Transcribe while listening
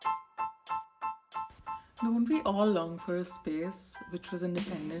Don't we all long for a space which was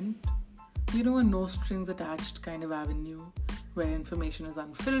independent? A no strings attached kind of avenue where information is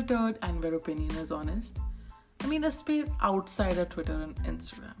unfiltered and where opinion is honest. A space outside of Twitter and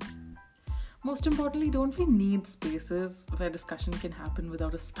Instagram. Most importantly, don't we need spaces where discussion can happen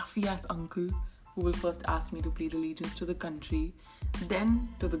without a stuffy ass uncle who will first ask me to plead allegiance to the country, then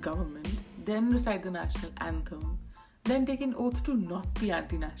to the government, then recite the national anthem, then take an oath to not be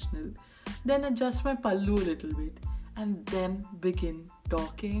anti-national, then adjust my pallu a little bit, and then begin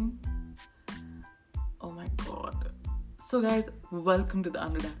talking? Oh my god. So guys, welcome to the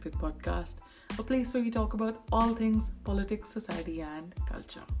Unredacted podcast, a place where we talk about all things politics, society and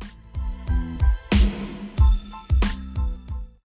culture.